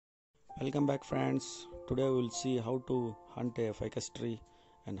Welcome back, friends. Today we will see how to hunt a ficus tree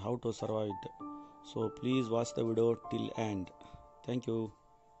and how to survive it. So please watch the video till end. Thank you.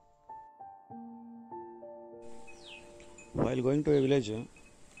 While going to a village,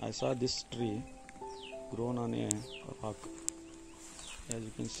 I saw this tree grown on a rock. As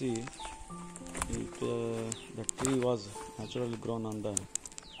you can see, the tree was naturally grown on the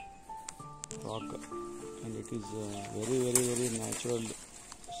rock, and it is very natural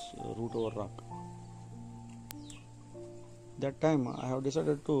root over rock. That time I have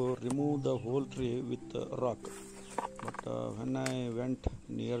decided to remove the whole tree with rock, but when I went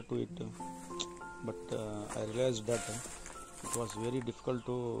near to it, I realized that it was very difficult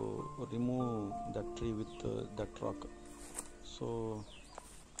to remove that tree with that rock. So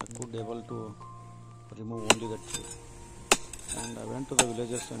I could able to remove only that tree, and I went to the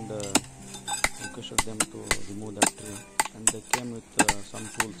villagers and requested them to remove that tree, and they came with some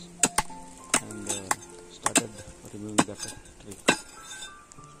tools and started removing that tree.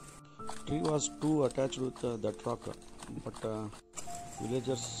 Tree was too attached with that rock, but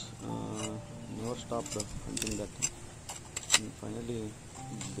villagers never stopped hunting that, and finally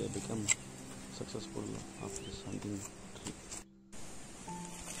they became successful of this hunting tree.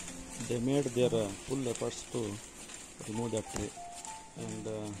 They made their full efforts to remove that tree, and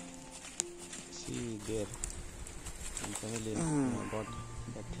see there, and finally got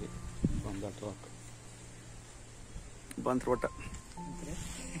that tree from that rock. Bonsai.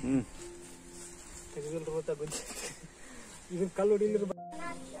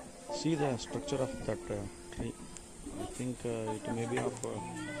 See the structure of that tree. I think it may be of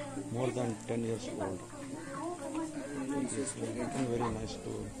more than 10 years old. It is very nice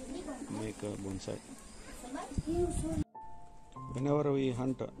to make a bonsai. Whenever we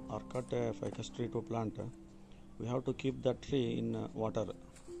hunt or cut a ficus tree to plant, we have to keep that tree in water.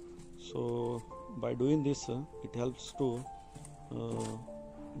 So by doing this, it helps to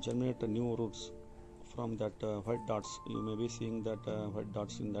germinate new roots from that white dots. You may be seeing that white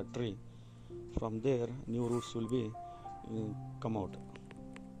dots in that tree. From there, new roots will be come out.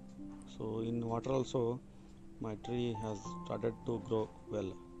 So in water also, my tree has started to grow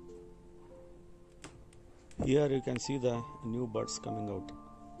well. Here you can see the new buds coming out.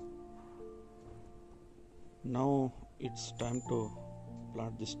 Now it's time to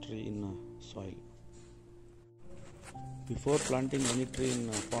plant this tree in soil. Before planting any tree in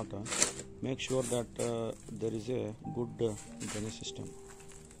pot, make sure that there is a good drainage system.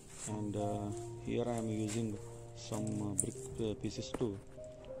 And here I am using some brick pieces to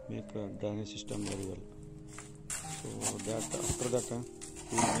make a drainage system very well. So that after that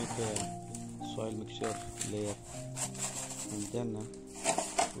we will make a soil mixture layer, and then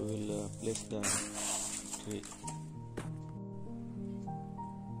we will place the tree.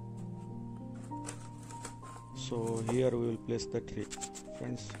 So here we will place the tree.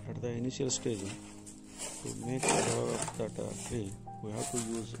 Friends, at the initial stage, to make that tree, we have to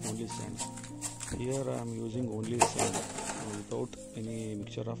use only sand. Here I am using only sand without any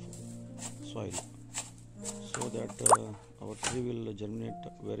mixture of soil, so that our tree will germinate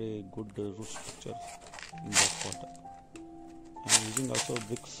very good root structure in that pot. I am using also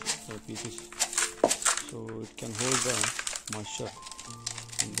bricks pieces, so it can hold the moisture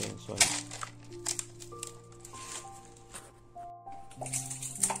in the soil.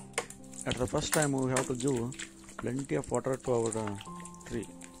 At the first time, we have to give plenty of water to our tree.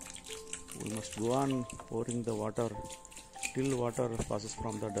 We must go on pouring the water till water passes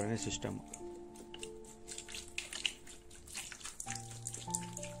from the drainage system.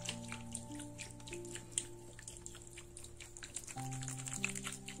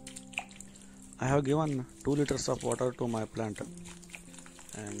 I have given 2 liters of water to my plant,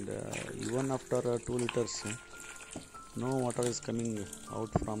 and even after 2 liters, no water is coming out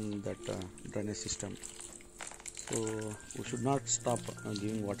from that drainage system. So we should not stop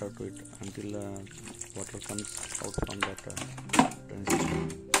giving water to it until water comes out from that drainage system.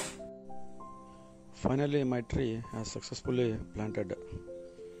 Finally, my tree has successfully planted.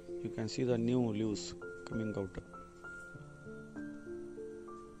 You can see the new leaves coming out.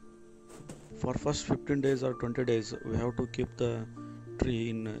 For first 15 days or 20 days, we have to keep the tree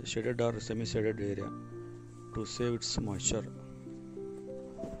in shaded or semi-shaded area to save its moisture.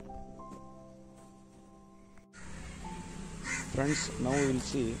 Friends, now we will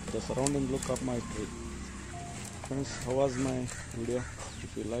see the surrounding look of my tree. Friends, how was my video?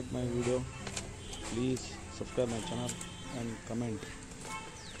 If you like my video, please subscribe my channel and comment.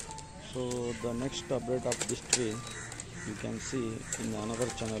 So the next update of this tree you can see in another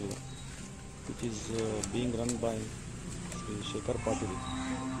channel, which is being run by Shekhar Patil.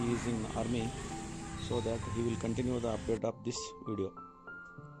 He he is in army, so that he will continue the update of this video.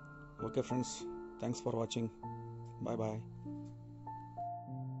 Okay friends, thanks for watching. Bye bye.